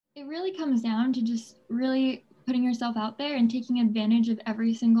It really comes down to just really putting yourself out there and taking advantage of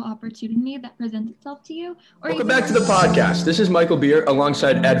every single opportunity that presents itself to you, or Welcome even back to the podcast. This is Michael Beer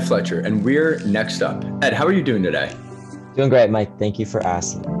alongside Ed Fletcher, and we're next up. Ed, how are you doing today? Doing great, Mike. Thank you for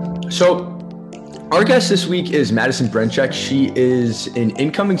asking. So, our guest this week is Madison Brenchek. She is an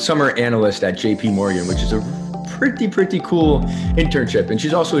incoming summer analyst at JP Morgan, which is a pretty cool internship. And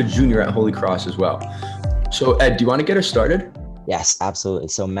she's also a junior at Holy Cross as well. So, Ed, do you want to get us started? Yes, absolutely.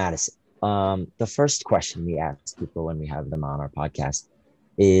 So, Madison, the first question we ask people when we have them on our podcast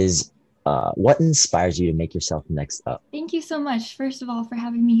is what inspires you to make yourself next up? Thank you so much, first of all, for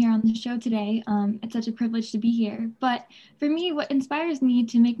having me here on the show today. It's such a privilege to be here. But for me, what inspires me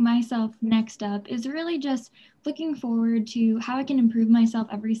to make myself next up is really just looking forward to how I can improve myself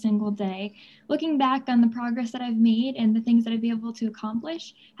every single day. Looking back on the progress that I've made and the things that I've been able to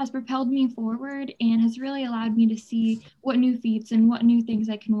accomplish has propelled me forward and has really allowed me to see what new feats and what new things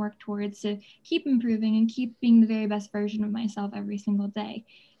I can work towards to keep improving and keep being the very best version of myself every single day.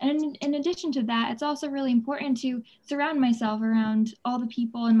 And in addition to that, it's also really important to surround myself around all the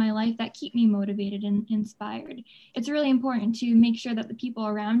people in my life that keep me motivated and inspired. It's really important to make sure that the people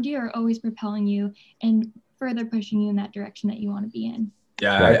around you are always propelling you and further pushing you in that direction that you want to be in.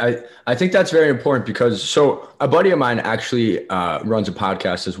 Yeah, I think that's very important because a buddy of mine actually runs a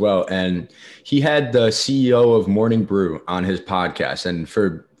podcast as well, and he had the CEO of Morning Brew on his podcast. And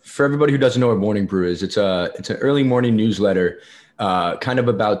for everybody who doesn't know what Morning Brew is, it's an early morning newsletter, kind of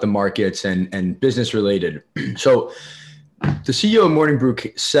about the markets and business related. So the CEO of Morning Brew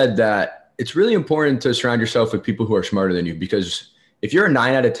said that it's really important to surround yourself with people who are smarter than you, because if you're a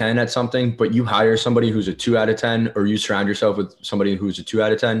 9 out of 10 at something, but you hire somebody who's a 2 out of 10, or you surround yourself with somebody who's a 2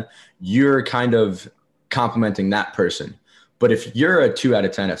 out of 10, you're kind of complimenting that person. But if you're a 2 out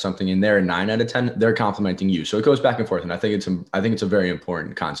of 10 at something and they're a 9 out of 10, they're complimenting you. So it goes back and forth. And I think it's a very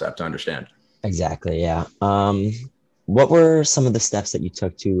important concept to understand. Exactly. Yeah. What were some of the steps that you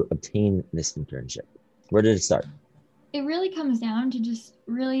took to obtain this internship? Where did it start? It really comes down to just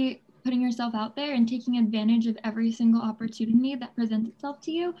really putting yourself out there and taking advantage of every single opportunity that presents itself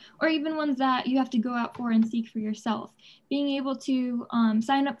to you, or even ones that you have to go out for and seek for yourself. Being able to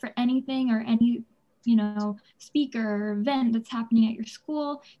sign up for anything or any speaker or event that's happening at your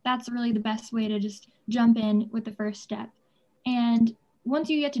school, that's really the best way to just jump in with the first step. And once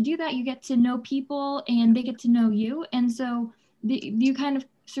you get to do that, you get to know people and they get to know you. And so you kind of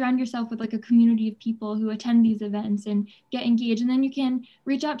surround yourself with like a community of people who attend these events and get engaged. And then you can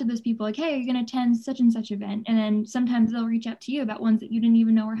reach out to those people like, hey, you're going to attend such and such event. And then sometimes they'll reach out to you about ones that you didn't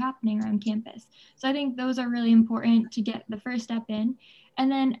even know were happening around campus. So I think those are really important to get the first step in.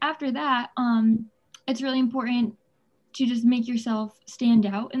 And then after that, it's really important to just make yourself stand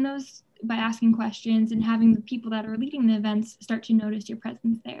out in those by asking questions and having the people that are leading the events start to notice your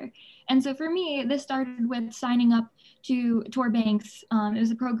presence there. And so for me, this started with signing up to Tor Banks. It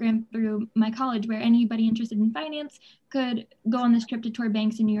was a program through my college where anybody interested in finance could go on this trip to Tor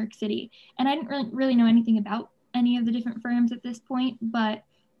Banks in New York City. And I didn't really know anything about any of the different firms at this point, but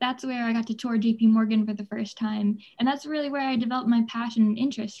that's where I got to tour JP Morgan for the first time. And that's really where I developed my passion and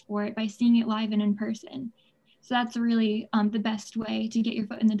interest for it, by seeing it live and in person. So that's really the best way to get your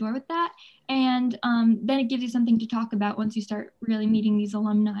foot in the door with that. And then it gives you something to talk about once you start really meeting these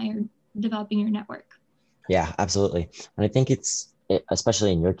alumni or developing your network. Yeah, absolutely. And I think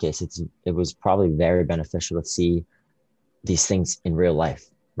especially in your case, it was probably very beneficial to see these things in real life,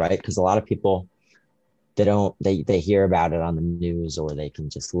 right? Because a lot of people, they hear about it on the news, or they can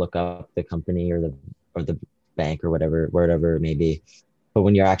just look up the company or the bank or whatever it may be. But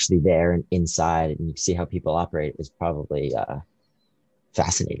when you're actually there and inside and you see how people operate, is probably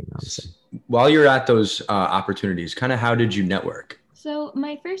fascinating, honestly. While you're at those opportunities, kind of how did you network? So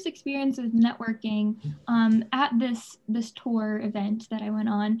my first experience with networking at this tour event that I went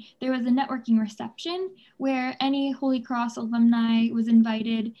on, there was a networking reception where any Holy Cross alumni was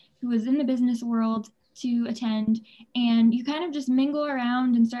invited who was in the business world to attend, and you kind of just mingle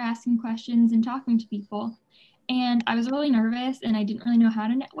around and start asking questions and talking to people. And I was really nervous and I didn't really know how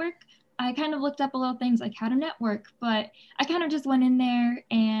to network. I kind of looked up a little things like how to network, but I kind of just went in there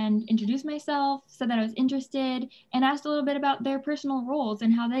and introduced myself, said that I was interested, and asked a little bit about their personal roles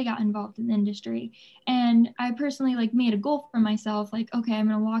and how they got involved in the industry. And I personally made a goal for myself, like, okay, I'm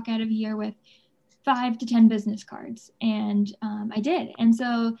going to walk out of here with 5 to 10 business cards. And I did. And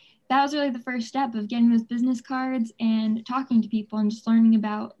so that was really the first step of getting those business cards and talking to people and just learning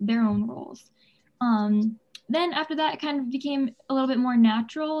about their own roles. Then after that, it kind of became a little bit more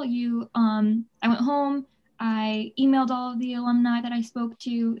natural. I went home, I emailed all of the alumni that I spoke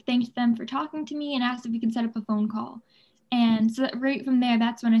to, thanked them for talking to me, and asked if we could set up a phone call. And so right from there,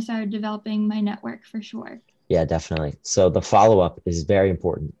 that's when I started developing my network for sure. Yeah, definitely. So the follow-up is very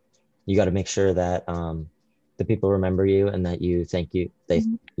important. You got to make sure that the people remember you and that you thank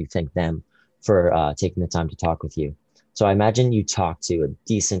them for taking the time to talk with you. So I imagine you talk to a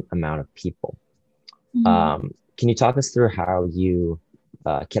decent amount of people. Mm-hmm. Can you talk us through how you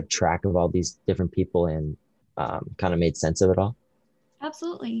kept track of all these different people and kind of made sense of it all?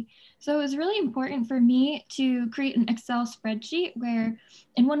 Absolutely. So it was really important for me to create an Excel spreadsheet where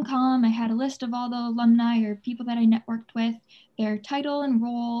in one column I had a list of all the alumni or people that I networked with, their title and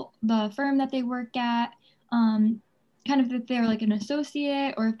role, the firm that they work at, kind of if they're like an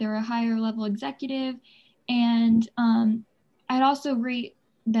associate or if they're a higher level executive. And I'd also rate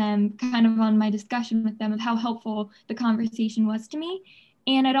them kind of on my discussion with them of how helpful the conversation was to me.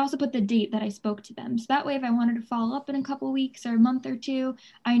 And I'd also put the date that I spoke to them. So that way, if I wanted to follow up in a couple weeks or a month or two,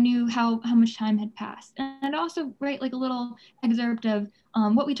 I knew how much time had passed. And I'd also write like a little excerpt of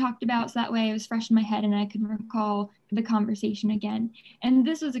what we talked about. So that way it was fresh in my head and I could recall the conversation again. And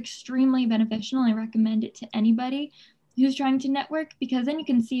this was extremely beneficial. I recommend it to anybody who's trying to network because then you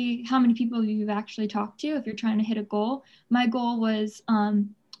can see how many people you've actually talked to if you're trying to hit a goal. My goal was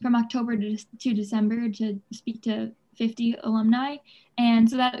from October to December to speak to 50 alumni. And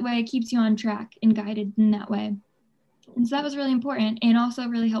so that way it keeps you on track and guided in that way. And so that was really important and also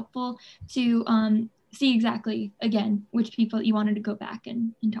really helpful to see exactly, again, which people you wanted to go back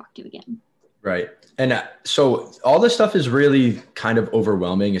and talk to again. Right. And so all this stuff is really kind of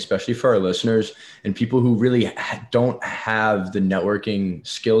overwhelming, especially for our listeners and people who really don't have the networking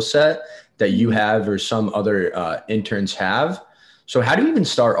skill set that you have or some other interns have. So how do you even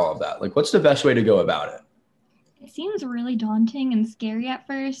start all of that? Like, what's the best way to go about it? It seems really daunting and scary at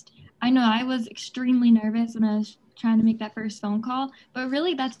first. I know I was extremely nervous when I was trying to make that first phone call, but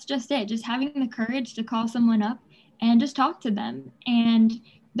really that's just it. Just having the courage to call someone up and just talk to them. And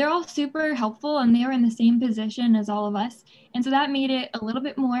they're all super helpful and they were in the same position as all of us. And so that made it a little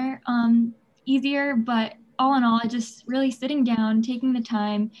bit more easier, but all in all, just really sitting down, taking the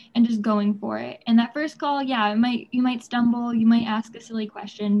time, and just going for it. And that first call, yeah, you might stumble, you might ask a silly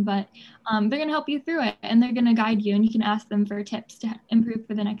question, but they're going to help you through it and they're going to guide you, and you can ask them for tips to improve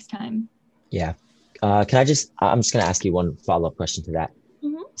for the next time. Yeah. I'm just going to ask you one follow-up question to that.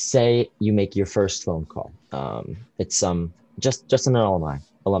 Mm-hmm. Say you make your first phone call. It's just an alumni.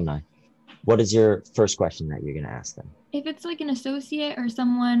 What is your first question that you're going to ask them? If it's like an associate or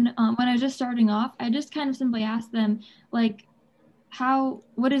someone, when I was just starting off, I just kind of simply ask them, like,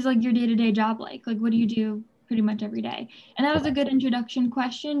 what is like your day-to-day job like? Like, what do you do pretty much every day? And that was a good introduction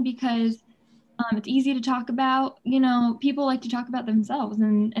question because it's easy to talk about. You know, people like to talk about themselves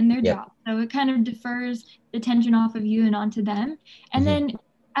and their Yep. job. So it kind of defers the tension off of you and onto them. And then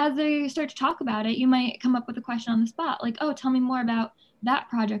as they start to talk about it, you might come up with a question on the spot, like, oh, tell me more about that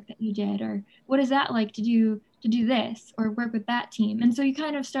project that you did, or what is that like to do this or work with that team. And so you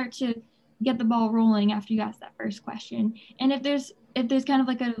kind of start to get the ball rolling after you ask that first question. And if there's kind of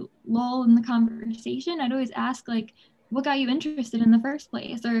like a lull in the conversation, I'd always ask, like, what got you interested in the first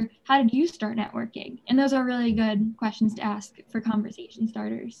place, or how did you start networking? And those are really good questions to ask for conversation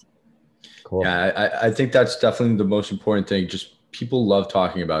starters. Cool. Yeah, I think that's definitely the most important thing. Just people love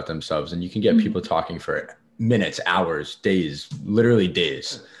talking about themselves, and you can get people talking for minutes, hours, days, literally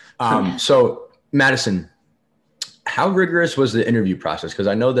days. So Madison, how rigorous was the interview process? Because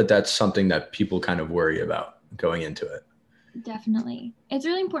I know that that's something that people kind of worry about going into it. Definitely. It's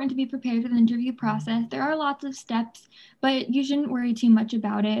really important to be prepared for the interview process. There are lots of steps, but you shouldn't worry too much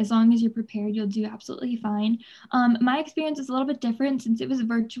about it. As long as you're prepared, you'll do absolutely fine. My experience is a little bit different since it was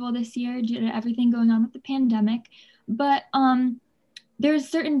virtual this year due to everything going on with the pandemic. But there's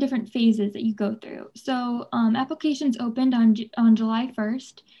certain different phases that you go through. So applications opened on July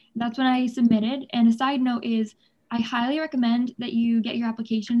 1st. That's when I submitted. And a side note is I highly recommend that you get your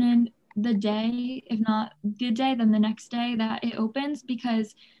application in the day, if not the day, then the next day that it opens,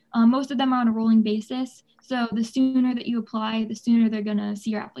 because most of them are on a rolling basis. So the sooner that you apply, the sooner they're going to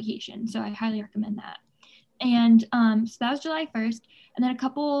see your application. So I highly recommend that. And so that was July 1st. And then a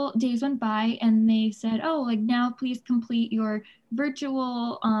couple days went by and they said, oh, like now please complete your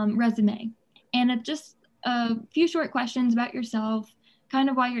virtual resume. And it's just a few short questions about yourself, kind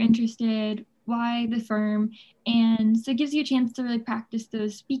of why you're interested, why the firm. And so it gives you a chance to really practice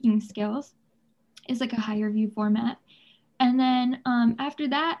those speaking skills. It's like a higher view format. And then after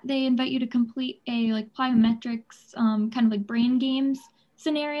that, they invite you to complete a like plyometrics kind of like brain games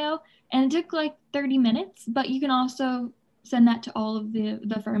scenario. And it took like 30 minutes, but you can also send that to all of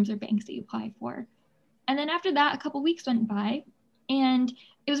the firms or banks that you apply for. And then after that, a couple weeks went by, and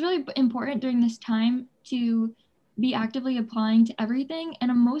it was really important during this time to be actively applying to everything.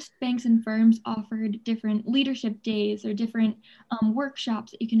 And most banks and firms offered different leadership days or different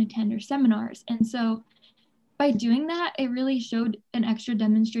workshops that you can attend or seminars. And so by doing that, it really showed an extra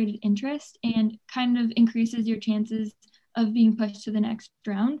demonstrated interest and kind of increases your chances of being pushed to the next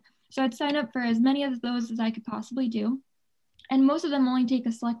round. So I'd sign up for as many of those as I could possibly do. And most of them only take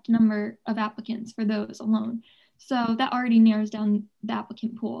a select number of applicants for those alone. So that already narrows down the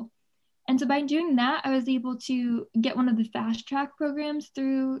applicant pool. And so by doing that, I was able to get one of the fast track programs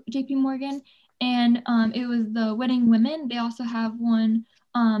through JP Morgan. And it was the Winning Women. They also have one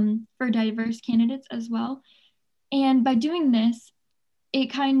for diverse candidates as well. And by doing this,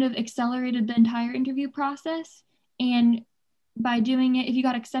 it kind of accelerated the entire interview process. And by doing it, if you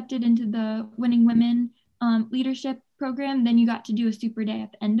got accepted into the Winning Women leadership program, then you got to do a super day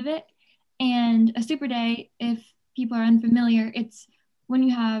at the end of it. And a super day, if people are unfamiliar, it's when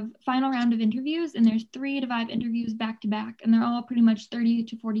you have final round of interviews, and there's 3 to 5 interviews back to back, and they're all pretty much 30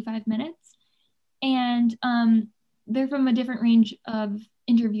 to 45 minutes. And they're from a different range of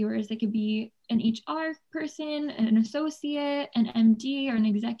interviewers. They could be an HR person, an associate, an MD, or an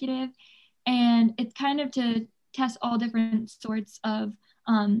executive. And it's kind of to test all different sorts of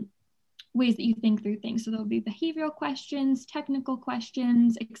ways that you think through things. So there'll be behavioral questions, technical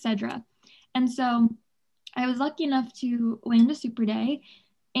questions, etc. And so I was lucky enough to land a super day,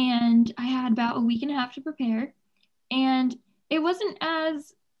 and I had about a week and a half to prepare. And it wasn't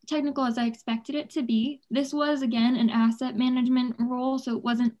as technical as I expected it to be. This was, again, an asset management role, so it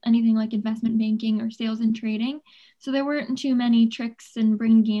wasn't anything like investment banking or sales and trading. So there weren't too many tricks and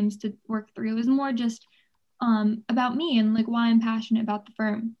brain games to work through. It was more just about me and like why I'm passionate about the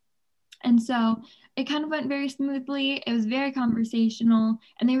firm. And so it kind of went very smoothly. It was very conversational,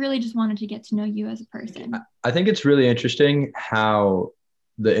 and they really just wanted to get to know you as a person. I think it's really interesting how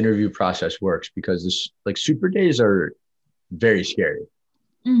the interview process works, because this, like, super days are very scary.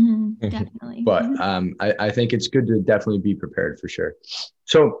 Definitely. But I think it's good to definitely be prepared for sure.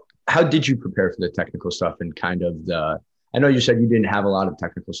 So how did you prepare for the technical stuff and kind of I know you said you didn't have a lot of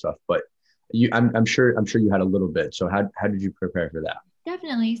technical stuff, but I'm sure you had a little bit. So how did you prepare for that?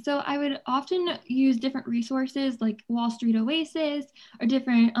 Definitely. So I would often use different resources like Wall Street Oasis or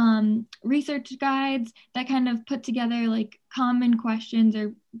different research guides that kind of put together like common questions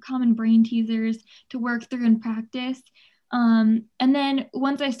or common brain teasers to work through and practice. And then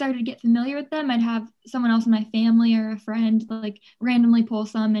once I started to get familiar with them, I'd have someone else in my family or a friend like randomly pull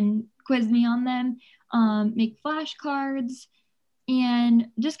some and quiz me on them, make flashcards, and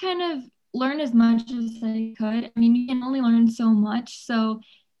just kind of learn as much as I could. I mean, you can only learn so much, so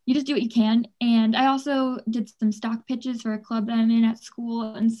you just do what you can. And I also did some stock pitches for a club that I'm in at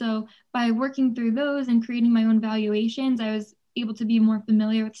school. And so by working through those and creating my own valuations, I was able to be more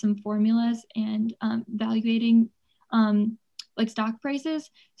familiar with some formulas and valuating like stock prices.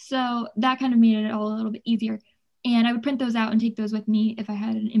 So that kind of made it all a little bit easier. And I would print those out and take those with me if I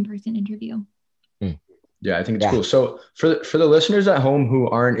had an in-person interview. Yeah, I think it's cool. So for the listeners at home who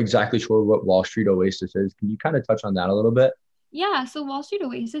aren't exactly sure what Wall Street Oasis is, can you kind of touch on that a little bit? Yeah, so Wall Street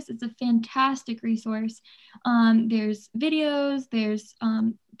Oasis is a fantastic resource. There's videos, there's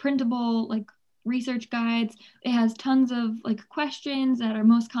printable like research guides. It has tons of like questions that are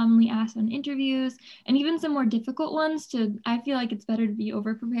most commonly asked on interviews, and even some more difficult ones. I feel like it's better to be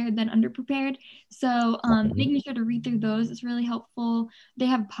over-prepared than under-prepared. So making sure to read through those is really helpful. They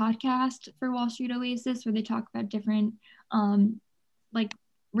have a podcast for Wall Street Oasis where they talk about different like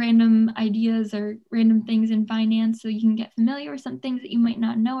random ideas or random things in finance, so you can get familiar with some things that you might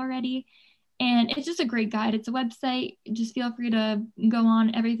not know already. And it's just a great guide. It's a website. Just feel free to go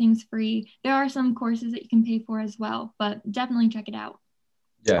on. Everything's free. There are some courses that you can pay for as well, but definitely check it out.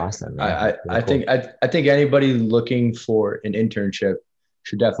 Yeah, awesome. I think anybody looking for an internship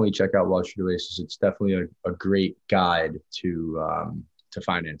should definitely check out Wall Street Oasis. It's definitely a great guide to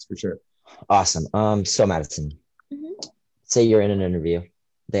finance for sure. Awesome. So Madison, say you're in an interview.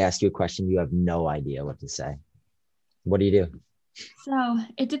 They ask you a question. You have no idea what to say. What do you do? So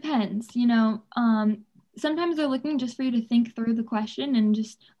it depends, sometimes they're looking just for you to think through the question and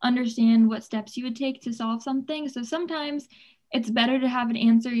just understand what steps you would take to solve something. So sometimes it's better to have an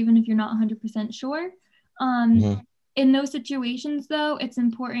answer even if you're not 100% sure. In those situations, though, it's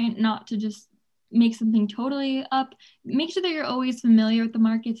important not to just make something totally up. Make sure that you're always familiar with the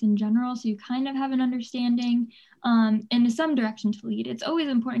markets in general, so you kind of have an understanding and some direction to lead. It's always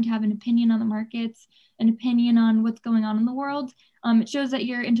important to have an opinion on the markets, an opinion on what's going on in the world. It shows that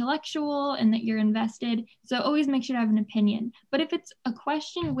you're intellectual and that you're invested. So always make sure to have an opinion. But if it's a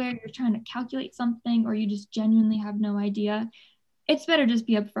question where you're trying to calculate something or you just genuinely have no idea, it's better just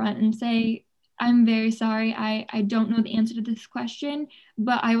be upfront and say, I'm very sorry. I don't know the answer to this question,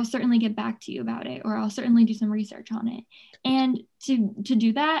 but I will certainly get back to you about it, or I'll certainly do some research on it. And to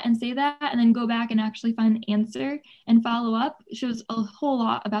do that and say that and then go back and actually find the answer and follow up shows a whole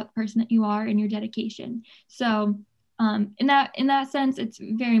lot about the person that you are and your dedication. So in that sense, it's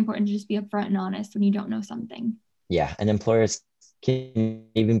very important to just be upfront and honest when you don't know something. Yeah, and employers can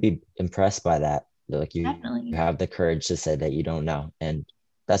even be impressed by that. Like you Definitely. have the courage to say that you don't know, and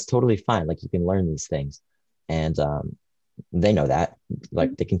that's totally fine. Like you can learn these things, and they know that.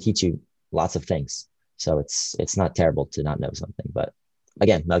 Like they can teach you lots of things. So it's not terrible to not know something. But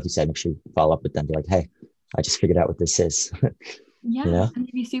again, like you said, make sure you follow up with them. Be like, hey, I just figured out what this is. Yeah, You know? I'm gonna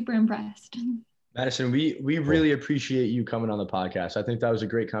be super impressed. Madison, we really appreciate you coming on the podcast. I think that was a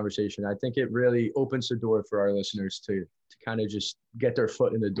great conversation. I think it really opens the door for our listeners to kind of just get their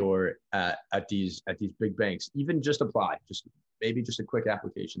foot in the door at these big banks. Even just apply, maybe just a quick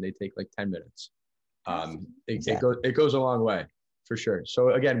application. They take like 10 minutes. It goes a long way for sure. So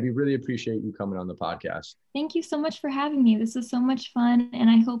again, we really appreciate you coming on the podcast. Thank you so much for having me. This was so much fun, and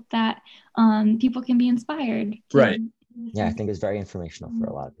I hope that people can be inspired. Right. Yeah, I think it's very informational for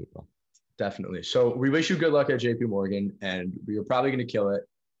a lot of people. Definitely. So we wish you good luck at JP Morgan, and we are probably going to kill it.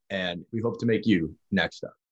 And we hope to make you next up.